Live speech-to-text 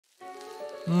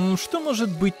Что может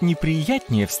быть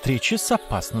неприятнее встречи с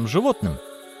опасным животным?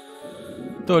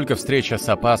 Только встреча с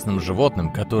опасным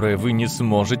животным, которое вы не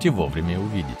сможете вовремя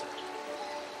увидеть.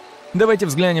 Давайте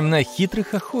взглянем на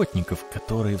хитрых охотников,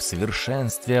 которые в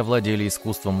совершенстве овладели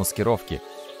искусством маскировки.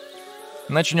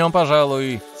 Начнем,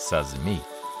 пожалуй, со змей.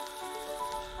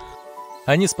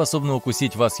 Они способны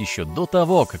укусить вас еще до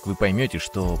того, как вы поймете,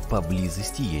 что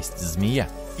поблизости есть змея.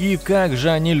 И как же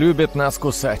они любят нас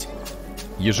кусать!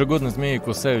 Ежегодно змеи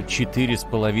кусают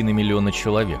 4,5 миллиона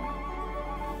человек.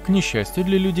 К несчастью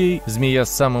для людей, змея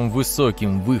с самым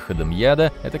высоким выходом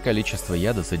яда, это количество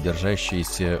яда,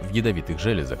 содержащееся в ядовитых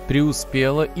железах,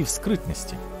 преуспела и в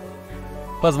скрытности.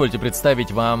 Позвольте представить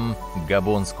вам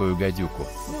габонскую гадюку.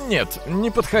 Нет,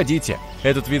 не подходите.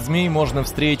 Этот вид змей можно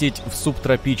встретить в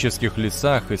субтропических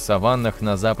лесах и саваннах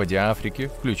на западе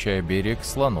Африки, включая берег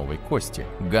Слоновой Кости,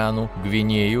 Гану,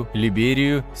 Гвинею,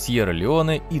 Либерию,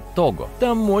 Сьерра-Леоне и Того.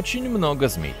 Там очень много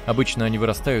змей. Обычно они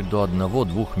вырастают до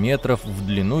 1-2 метров в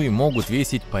длину и могут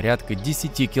весить порядка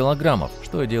 10 килограммов,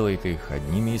 что делает их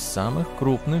одними из самых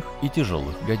крупных и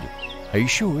тяжелых гадюк. А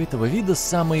еще у этого вида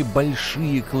самые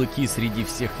большие клыки среди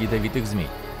всех ядовитых змей.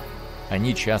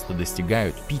 Они часто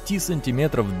достигают 5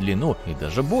 сантиметров в длину и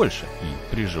даже больше,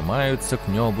 и прижимаются к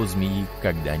небу змеи,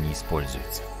 когда они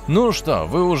используются. Ну что,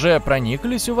 вы уже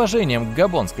прониклись уважением к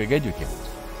габонской гадюке?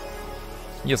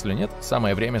 Если нет,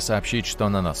 самое время сообщить, что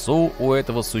на носу у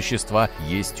этого существа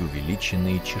есть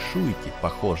увеличенные чешуйки,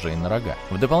 похожие на рога,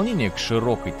 в дополнение к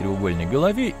широкой треугольной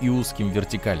голове и узким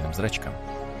вертикальным зрачкам.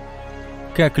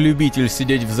 Как любитель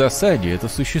сидеть в засаде, это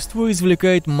существо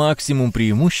извлекает максимум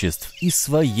преимуществ из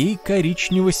своей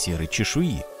коричнево-серой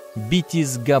чешуи.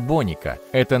 Битис габоника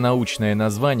 – это научное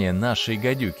название нашей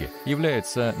гадюки,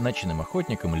 является ночным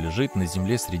охотником и лежит на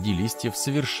земле среди листьев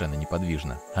совершенно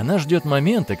неподвижно. Она ждет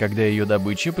момента, когда ее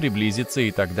добыча приблизится,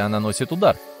 и тогда наносит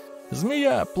удар.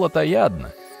 Змея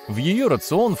плотоядна. В ее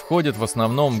рацион входят в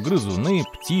основном грызуны,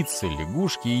 птицы,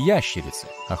 лягушки и ящерицы.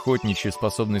 Охотничьи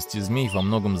способности змей во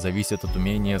многом зависят от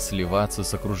умения сливаться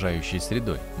с окружающей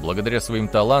средой. Благодаря своим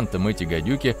талантам эти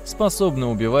гадюки способны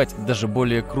убивать даже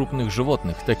более крупных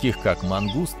животных, таких как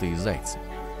мангусты и зайцы.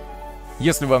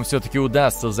 Если вам все-таки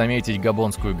удастся заметить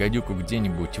габонскую гадюку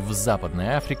где-нибудь в Западной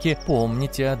Африке,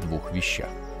 помните о 2 вещах.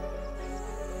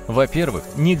 Во-первых,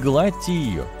 не гладьте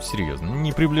ее, серьезно,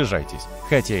 не приближайтесь.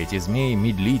 Хотя эти змеи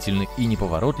медлительны и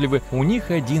неповоротливы, у них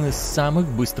один из самых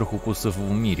быстрых укусов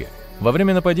в мире. Во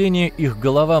время нападения их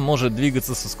голова может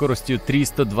двигаться со скоростью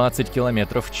 320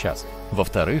 км в час.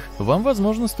 Во-вторых, вам,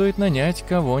 возможно, стоит нанять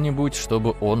кого-нибудь,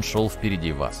 чтобы он шел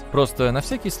впереди вас. Просто на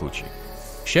всякий случай.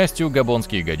 К счастью,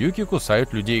 габонские гадюки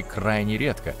кусают людей крайне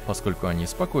редко, поскольку они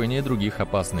спокойнее других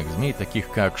опасных змей, таких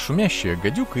как шумящая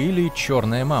гадюка или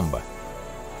черная мамба.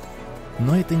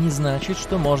 Но это не значит,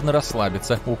 что можно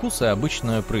расслабиться. Укусы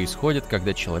обычно происходят,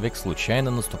 когда человек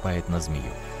случайно наступает на змею.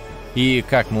 И,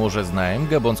 как мы уже знаем,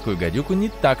 габонскую гадюку не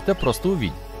так-то просто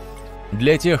увидеть.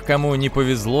 Для тех, кому не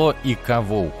повезло и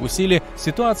кого укусили,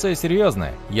 ситуация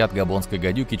серьезная. Яд габонской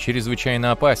гадюки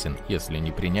чрезвычайно опасен, если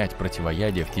не принять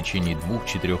противоядие в течение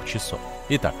 2-4 часов.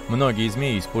 Итак, многие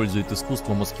змеи используют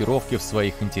искусство маскировки в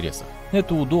своих интересах.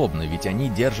 Это удобно, ведь они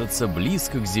держатся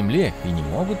близко к земле и не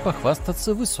могут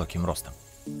похвастаться высоким ростом.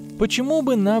 Почему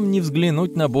бы нам не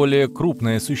взглянуть на более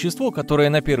крупное существо,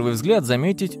 которое на первый взгляд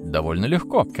заметить довольно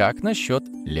легко? Как насчет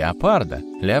леопарда?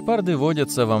 Леопарды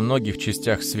водятся во многих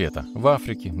частях света. В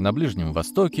Африке, на Ближнем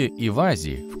Востоке и в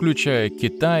Азии, включая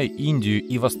Китай, Индию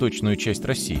и восточную часть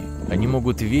России. Они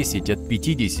могут весить от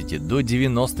 50 до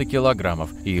 90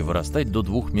 килограммов и вырастать до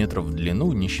 2 метров в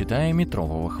длину, не считая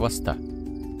метрового хвоста.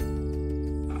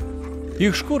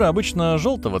 Их шкура обычно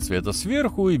желтого цвета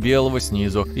сверху и белого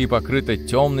снизу и покрыта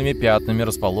темными пятнами,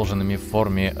 расположенными в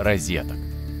форме розеток.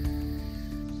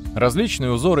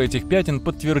 Различные узоры этих пятен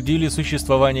подтвердили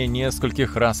существование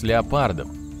нескольких рас леопардов.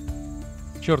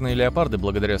 Черные леопарды,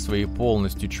 благодаря своей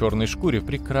полностью черной шкуре,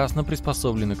 прекрасно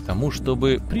приспособлены к тому,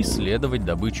 чтобы преследовать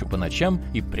добычу по ночам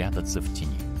и прятаться в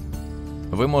тени.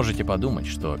 Вы можете подумать,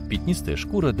 что пятнистая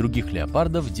шкура других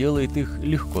леопардов делает их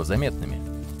легко заметными.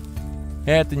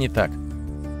 Это не так.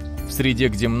 В среде,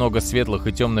 где много светлых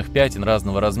и темных пятен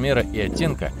разного размера и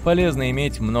оттенка, полезно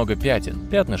иметь много пятен,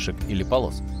 пятнышек или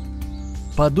полос.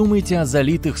 Подумайте о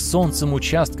залитых солнцем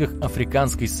участках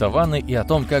африканской саванны и о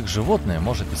том, как животное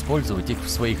может использовать их в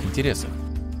своих интересах.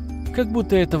 Как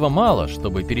будто этого мало,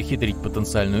 чтобы перехитрить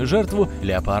потенциальную жертву,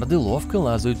 леопарды ловко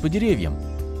лазают по деревьям.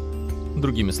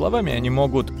 Другими словами, они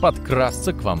могут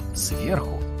подкрасться к вам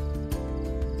сверху.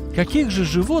 Каких же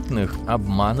животных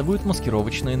обманывают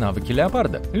маскировочные навыки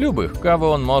леопарда? Любых,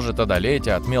 кого он может одолеть,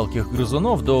 от мелких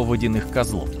грызунов до водяных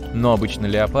козлов. Но обычно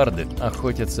леопарды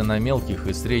охотятся на мелких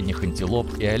и средних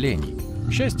антилоп и оленей.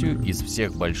 К счастью, из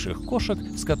всех больших кошек,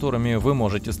 с которыми вы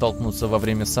можете столкнуться во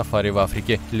время сафари в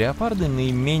Африке, леопарды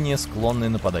наименее склонны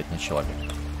нападать на человека.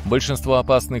 Большинство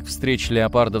опасных встреч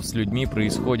леопардов с людьми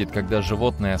происходит, когда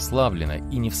животное ослаблено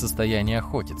и не в состоянии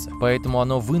охотиться, поэтому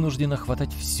оно вынуждено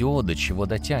хватать все, до чего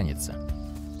дотянется.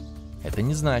 Это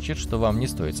не значит, что вам не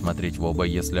стоит смотреть в оба,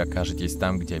 если окажетесь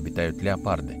там, где обитают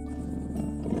леопарды.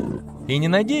 И не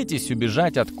надейтесь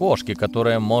убежать от кошки,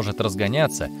 которая может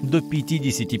разгоняться до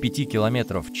 55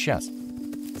 км в час.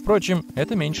 Впрочем,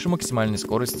 это меньше максимальной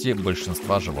скорости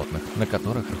большинства животных, на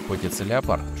которых охотится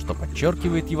леопард, что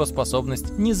подчеркивает его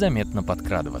способность незаметно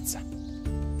подкрадываться.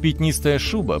 Пятнистая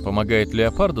шуба помогает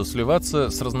леопарду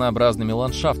сливаться с разнообразными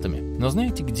ландшафтами. Но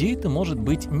знаете, где это может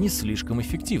быть не слишком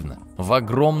эффективно? В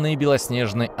огромной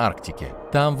белоснежной Арктике.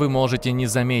 Там вы можете не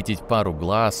заметить пару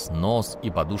глаз, нос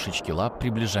и подушечки лап,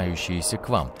 приближающиеся к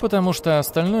вам, потому что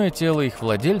остальное тело их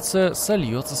владельца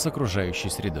сольется с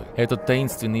окружающей средой. Этот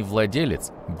таинственный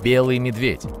владелец – белый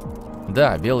медведь.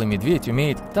 Да, белый медведь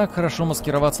умеет так хорошо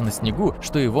маскироваться на снегу,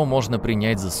 что его можно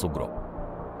принять за сугроб.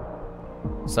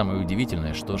 Самое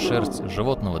удивительное, что шерсть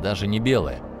животного даже не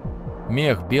белая.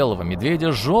 Мех белого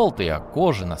медведя желтый, а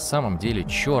кожа на самом деле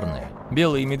черная.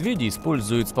 Белые медведи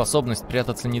используют способность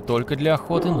прятаться не только для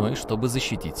охоты, но и чтобы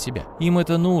защитить себя. Им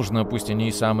это нужно, пусть они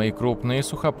и самые крупные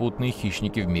сухопутные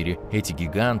хищники в мире. Эти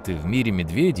гиганты в мире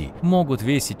медведей могут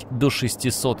весить до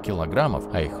 600 килограммов,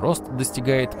 а их рост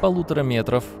достигает 1,5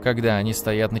 метров, когда они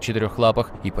стоят на 4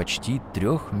 лапах, и почти 3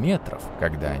 метров,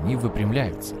 когда они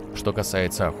выпрямляются. Что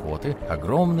касается охоты,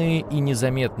 огромные и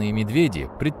незаметные медведи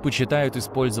предпочитают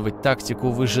использовать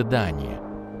тактику выжидания.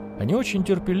 Они очень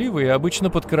терпеливы и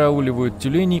обычно подкарауливают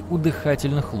тюленей у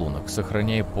дыхательных лунок,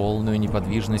 сохраняя полную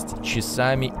неподвижность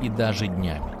часами и даже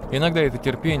днями. Иногда это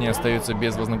терпение остается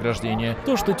без вознаграждения.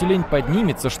 То, что тюлень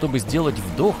поднимется, чтобы сделать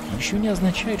вдох, еще не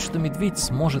означает, что медведь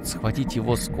сможет схватить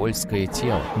его скользкое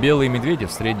тело. Белые медведи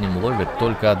в среднем ловят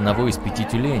только 1 из 5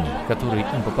 тюленей, которые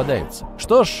им попадаются.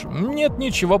 Что ж, нет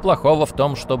ничего плохого в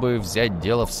том, чтобы взять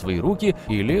дело в свои руки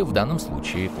или, в данном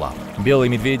случае, плавать. Белые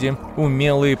медведи –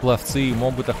 умелые пловцы и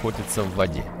могут охотиться в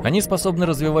воде. Они способны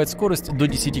развивать скорость до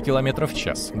 10 км в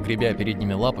час, гребя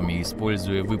передними лапами и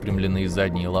используя выпрямленные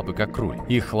задние лапы как руль.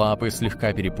 Их лапы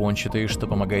слегка перепончатые, что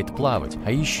помогает плавать,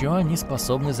 а еще они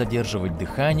способны задерживать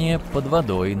дыхание под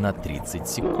водой на 30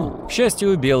 секунд. К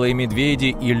счастью, белые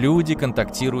медведи и люди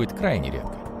контактируют крайне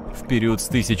редко. В период с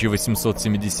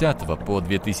 1870 по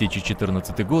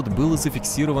 2014 год было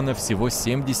зафиксировано всего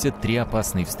 73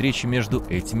 опасные встречи между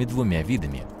этими двумя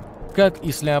видами. Как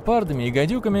и с леопардами и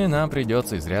гадюками, нам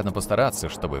придется изрядно постараться,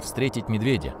 чтобы встретить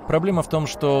медведя. Проблема в том,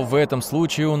 что в этом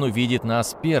случае он увидит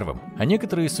нас первым. А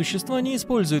некоторые существа не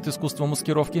используют искусство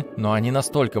маскировки, но они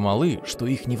настолько малы, что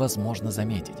их невозможно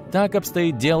заметить. Так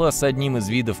обстоит дело с одним из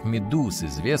видов медуз,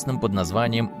 известным под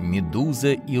названием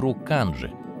медуза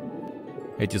ируканджи.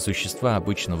 Эти существа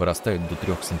обычно вырастают до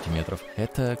 3 сантиметров.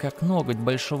 Это как ноготь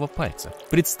большого пальца.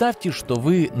 Представьте, что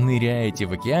вы ныряете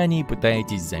в океане и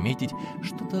пытаетесь заметить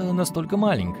что-то настолько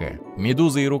маленькое.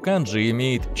 Медуза ируканджи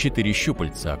имеет 4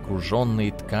 щупальца,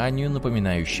 окруженные тканью,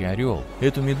 напоминающей орел.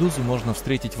 Эту медузу можно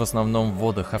встретить в основном в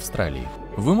водах Австралии.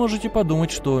 Вы можете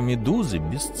подумать, что медузы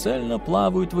бесцельно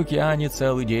плавают в океане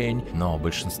целый день, но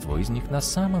большинство из них на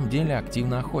самом деле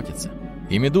активно охотятся.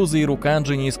 И медуза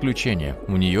ируканджи не исключение.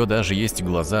 У нее даже есть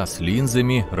глаза с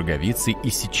линзами, роговицей и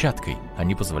сетчаткой.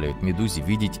 Они позволяют медузе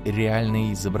видеть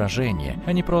реальные изображения,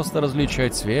 а не просто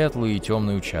различать светлые и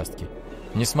темные участки.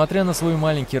 Несмотря на свой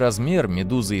маленький размер,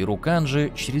 медуза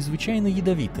ируканджи чрезвычайно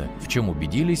ядовита, в чем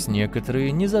убедились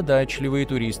некоторые незадачливые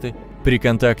туристы. При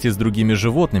контакте с другими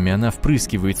животными она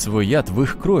впрыскивает свой яд в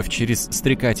их кровь через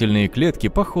стрекательные клетки,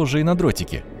 похожие на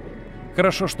дротики.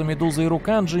 Хорошо, что медуза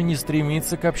ируканджи не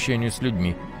стремится к общению с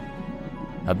людьми.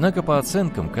 Однако, по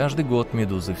оценкам, каждый год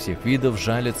медузы всех видов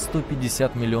жалят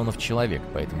 150 миллионов человек,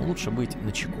 поэтому лучше быть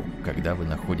начеку, когда вы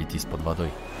находитесь под водой.